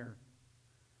corner here.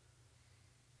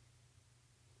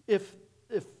 If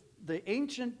the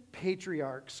ancient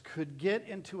patriarchs could get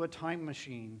into a time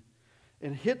machine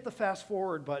and hit the fast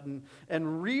forward button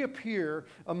and reappear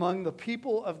among the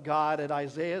people of God at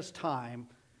Isaiah's time,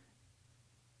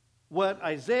 what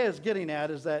Isaiah is getting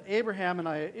at is that Abraham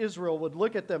and Israel would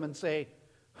look at them and say,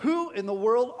 "Who in the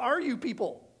world are you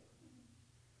people?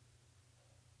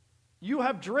 You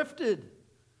have drifted.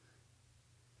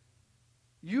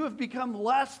 You have become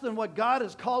less than what God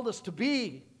has called us to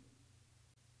be.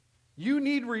 You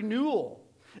need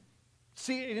renewal."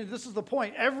 See, this is the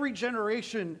point. Every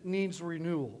generation needs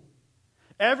renewal.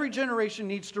 Every generation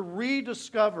needs to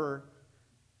rediscover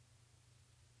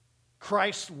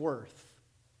Christ's worth.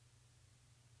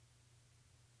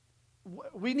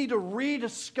 We need to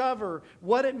rediscover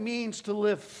what it means to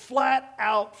live flat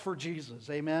out for Jesus.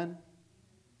 Amen?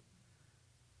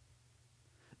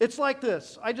 It's like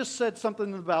this. I just said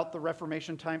something about the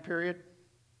Reformation time period.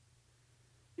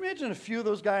 You imagine a few of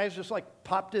those guys just like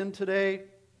popped in today,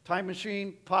 time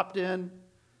machine, popped in.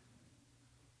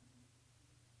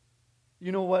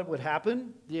 You know what would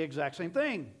happen? The exact same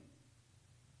thing.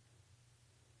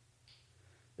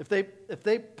 If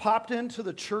they popped into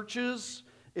the churches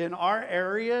in our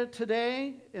area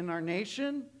today, in our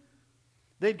nation,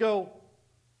 they'd go,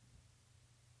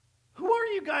 "Who are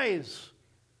you guys?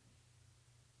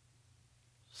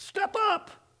 Step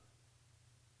up.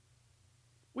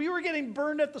 We were getting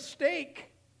burned at the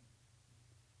stake.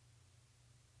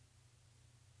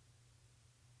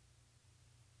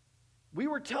 We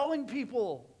were telling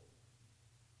people.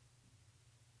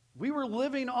 We were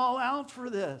living all out for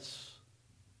this."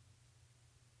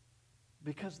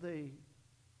 Because they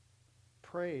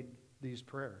prayed these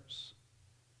prayers.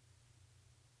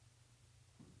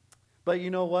 But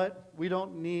you know what? We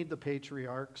don't need the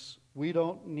patriarchs. We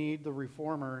don't need the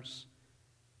reformers.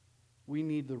 We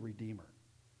need the Redeemer.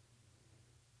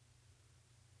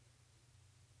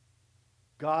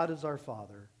 God is our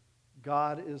Father.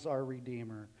 God is our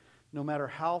Redeemer. No matter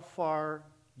how far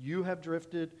you have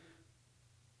drifted,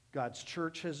 God's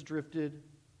church has drifted,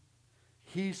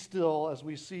 He still, as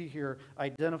we see here,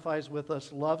 identifies with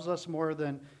us, loves us more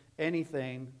than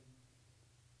anything.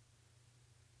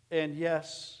 And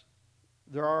yes,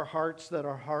 there are hearts that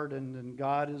are hardened, and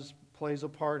God plays a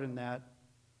part in that,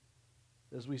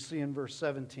 as we see in verse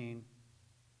 17.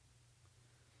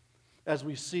 As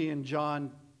we see in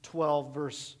John 12,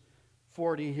 verse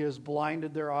 40, He has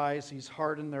blinded their eyes, He's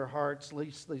hardened their hearts,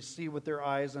 lest they see with their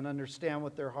eyes and understand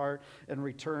with their heart and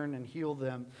return and heal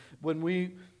them. When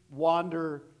we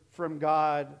wander from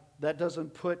God, that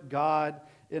doesn't put God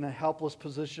in a helpless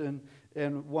position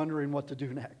and wondering what to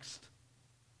do next.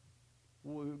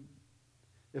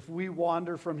 If we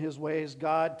wander from His ways,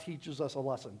 God teaches us a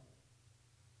lesson.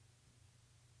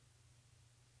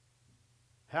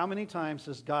 How many times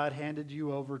has God handed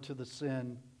you over to the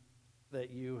sin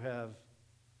that you have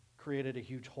created a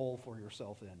huge hole for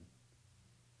yourself in?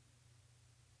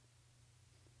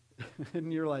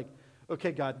 And you're like,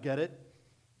 "Okay, God, get it.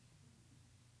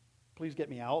 Please get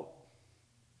me out."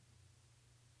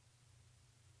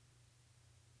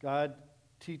 God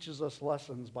teaches us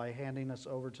lessons by handing us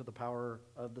over to the power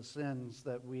of the sins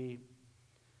that we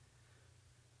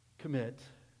commit.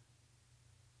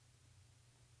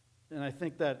 And I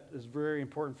think that is very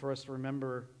important for us to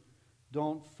remember.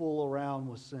 Don't fool around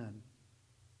with sin.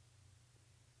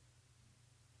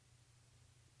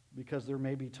 Because there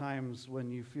may be times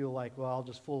when you feel like, well, I'll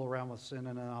just fool around with sin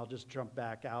and then I'll just jump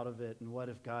back out of it. And what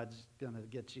if God's going to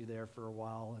get you there for a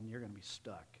while and you're going to be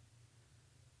stuck?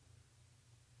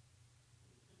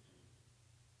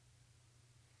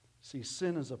 See,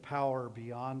 sin is a power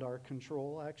beyond our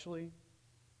control, actually.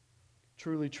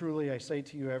 Truly, truly, I say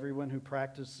to you, everyone who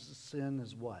practices sin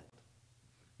is what?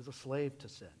 Is a slave to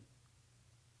sin.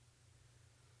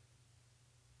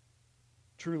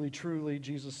 Truly, truly,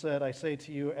 Jesus said, I say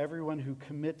to you, everyone who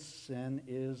commits sin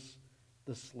is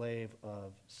the slave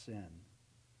of sin.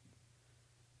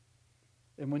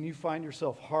 And when you find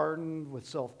yourself hardened with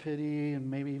self-pity and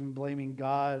maybe even blaming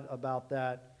God about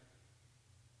that,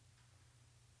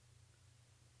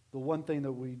 the one thing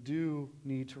that we do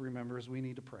need to remember is we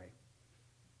need to pray.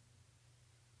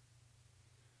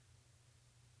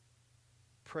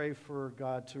 Pray for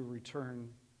God to return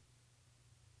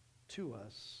to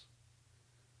us.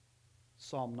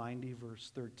 Psalm 90,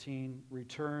 verse 13,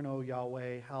 return, O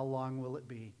Yahweh, how long will it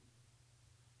be?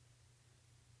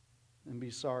 And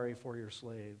be sorry for your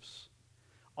slaves.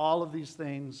 All of these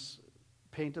things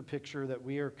paint a picture that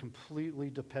we are completely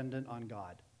dependent on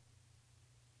God.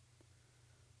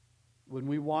 When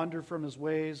we wander from His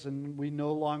ways and we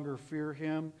no longer fear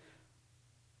Him,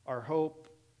 our hope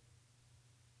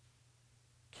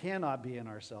cannot be in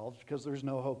ourselves because there's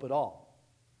no hope at all.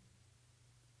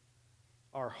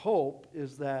 Our hope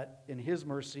is that in His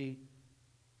mercy,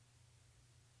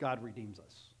 God redeems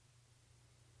us.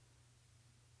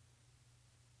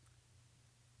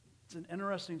 It's an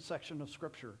interesting section of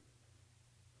Scripture.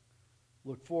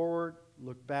 Look forward,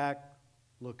 look back,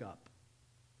 look up.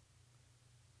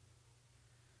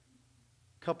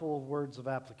 A couple of words of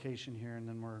application here, and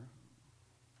then we're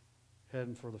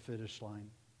heading for the finish line.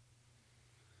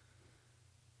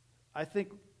 I think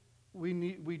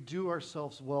we do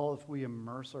ourselves well if we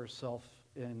immerse ourselves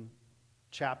in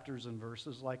chapters and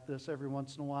verses like this every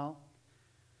once in a while,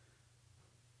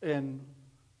 and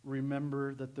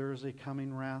remember that there is a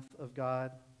coming wrath of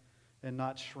God, and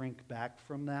not shrink back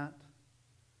from that.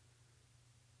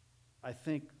 I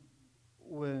think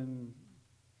when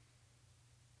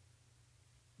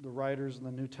the writers in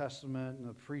the New Testament and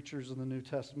the preachers in the New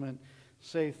Testament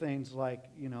say things like,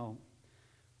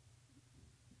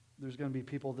 there's going to be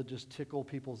people that just tickle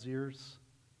people's ears.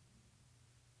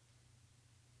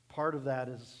 Part of that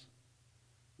is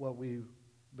what we've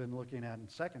been looking at in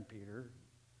 2 Peter,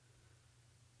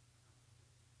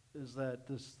 is that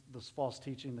this false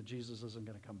teaching that Jesus isn't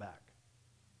going to come back.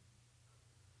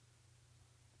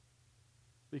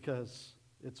 Because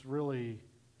it's really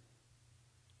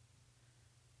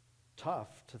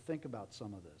tough to think about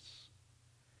some of this.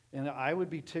 And I would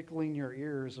be tickling your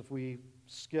ears if we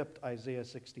skipped Isaiah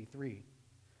 63,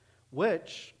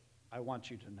 which I want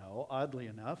you to know, oddly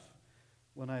enough,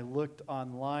 when I looked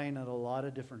online at a lot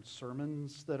of different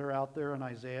sermons that are out there on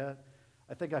Isaiah,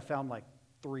 I think I found like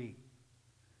 3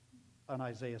 on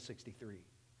Isaiah 63.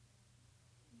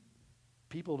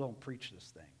 People don't preach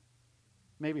this thing.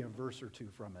 Maybe a verse or 2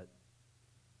 from it.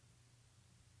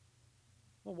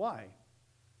 Well, why?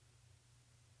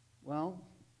 Well,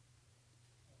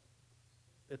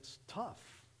 it's tough.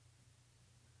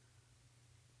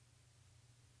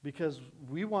 Because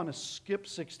we want to skip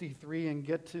 63 and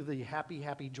get to the happy,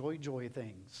 happy, joy, joy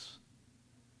things.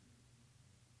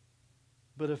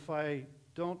 But if I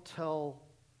don't tell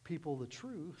people the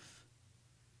truth,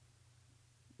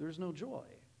 there's no joy.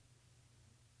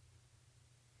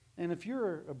 And if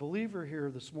you're a believer here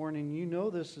this morning, you know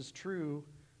this is true,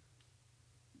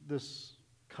 this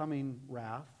coming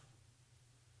wrath.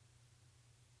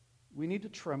 We need to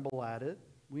tremble at it.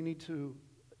 We need to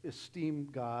esteem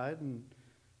God and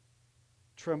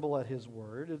tremble at His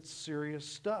word. It's serious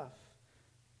stuff.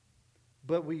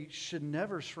 But we should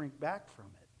never shrink back from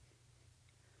it.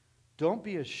 Don't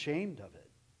be ashamed of it.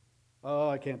 Oh,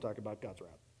 I can't talk about God's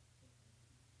wrath.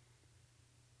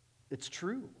 It's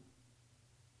true.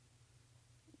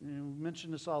 We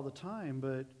mention this all the time,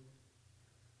 but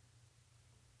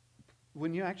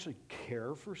when you actually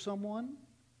care for someone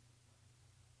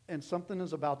and something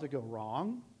is about to go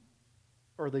wrong,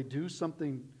 or they do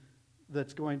something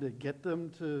that's going to get them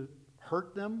to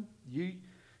hurt them, you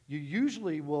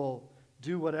usually will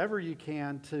do whatever you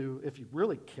can to, if you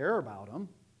really care about them,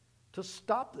 to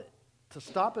stop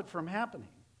it from happening.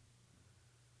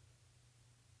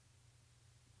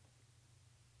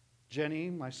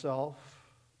 Jenny, myself,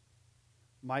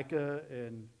 Micah,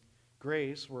 and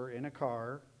Grace were in a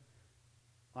car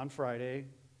on Friday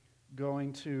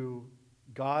going to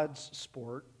God's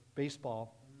sport,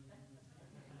 baseball.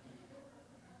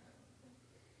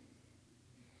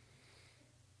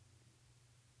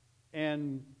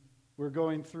 And we're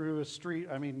going through a street.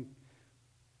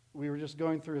 We were just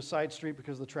going through a side street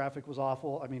because the traffic was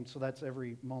awful. So that's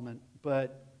every moment.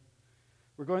 But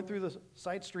we're going through the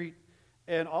side street,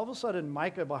 and all of a sudden,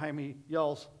 Micah behind me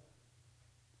yells,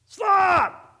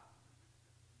 "Stop!"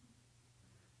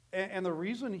 And the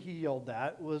reason he yelled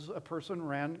that was a person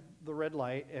ran the red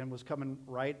light and was coming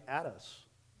right at us.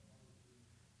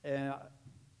 And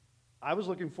I was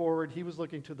looking forward, he was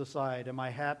looking to the side. Am I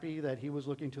happy that he was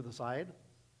looking to the side?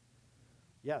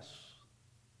 Yes.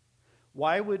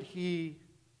 Why would he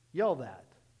yell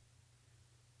that?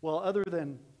 Well, other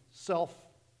than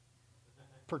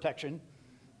self-protection,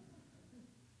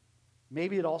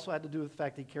 maybe it also had to do with the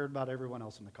fact he cared about everyone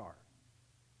else in the car.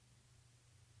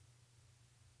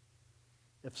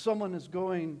 If someone is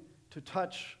going to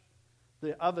touch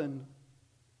the oven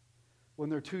when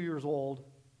they're 2 years old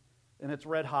and it's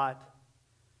red hot,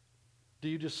 do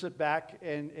you just sit back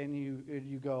and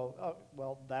you go, "Oh,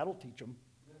 well, that'll teach them"?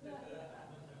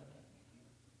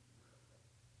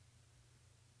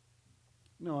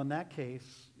 No, in that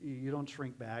case, you don't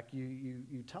shrink back.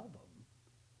 You tell them.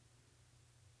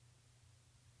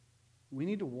 We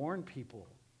need to warn people.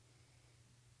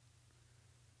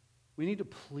 We need to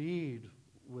plead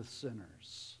with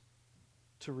sinners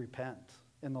to repent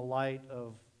in the light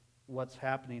of what's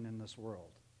happening in this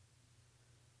world.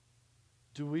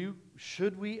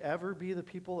 Should we ever be the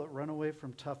people that run away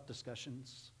from tough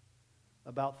discussions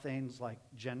about things like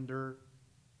gender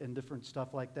and different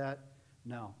stuff like that?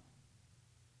 No.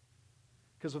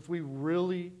 Because if we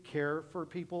really care for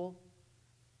people,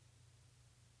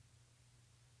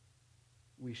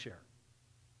 we share.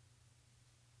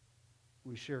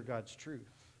 We share God's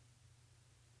truth.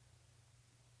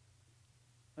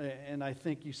 And I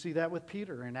think you see that with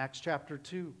Peter in Acts chapter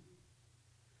 2,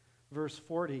 verse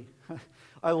 40.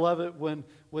 I love it when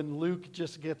Luke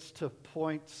just gets to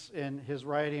points in his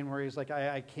writing where he's like,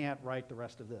 I can't write the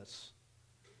rest of this.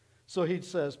 So he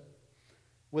says,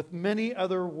 with many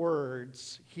other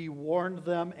words, he warned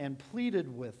them and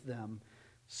pleaded with them,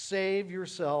 save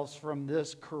yourselves from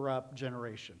this corrupt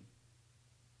generation.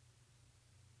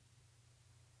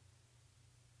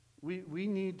 We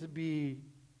need to be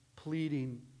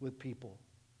pleading with people.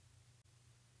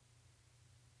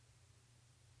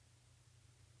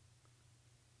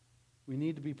 We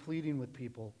need to be pleading with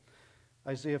people.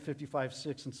 Isaiah 55,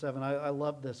 6 and 7. I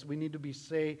love this. We need to be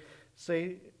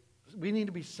we need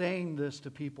to be saying this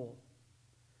to people.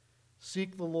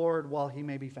 Seek the Lord while he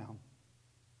may be found.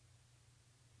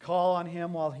 Call on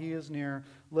him while he is near.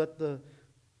 Let the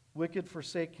wicked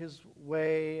forsake his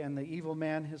way and the evil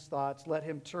man his thoughts. Let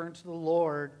him turn to the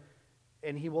Lord,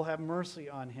 and he will have mercy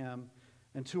on him,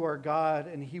 and to our God,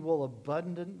 and he will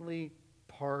abundantly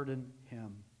pardon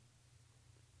him.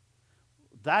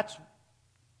 That's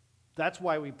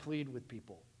why we plead with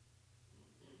people.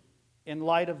 In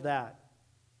light of that.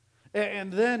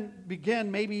 And then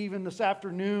begin, maybe even this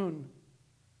afternoon,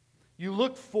 you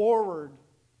look forward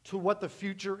to what the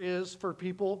future is for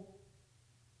people.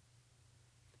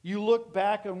 You look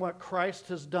back on what Christ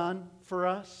has done for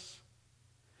us,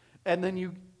 and then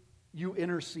you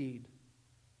intercede,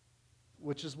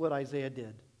 which is what Isaiah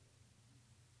did.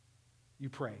 You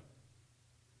pray.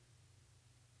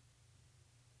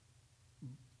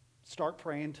 Start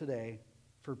praying today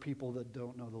for people that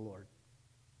don't know the Lord.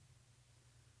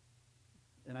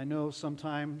 And I know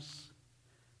sometimes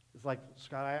it's like,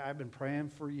 Scott, I've been praying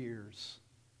for years.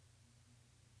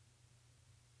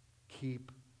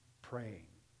 Keep praying.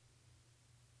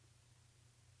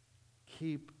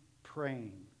 Keep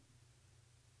praying.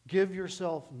 Give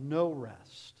yourself no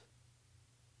rest.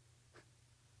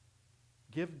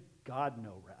 Give God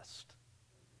no rest.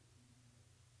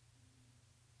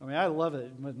 I mean, I love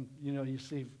it when, you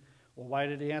see, well, why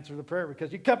did he answer the prayer?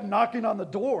 Because he kept knocking on the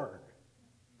door.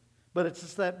 But it's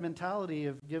just that mentality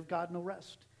of give God no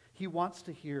rest. He wants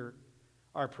to hear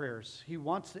our prayers. He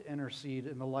wants to intercede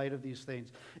in the light of these things.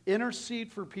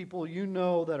 Intercede for people you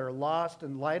know that are lost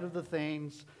in light of the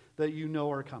things that you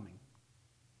know are coming.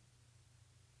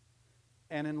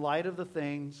 And in light of the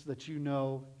things that you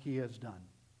know he has done.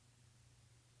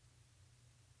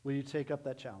 Will you take up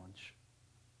that challenge?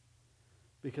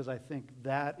 Because I think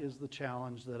that is the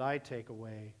challenge that I take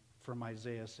away from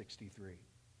Isaiah 63.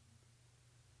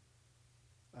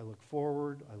 I look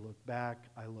forward, I look back,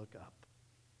 I look up.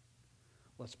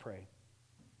 Let's pray.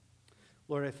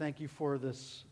 Lord, I thank you for this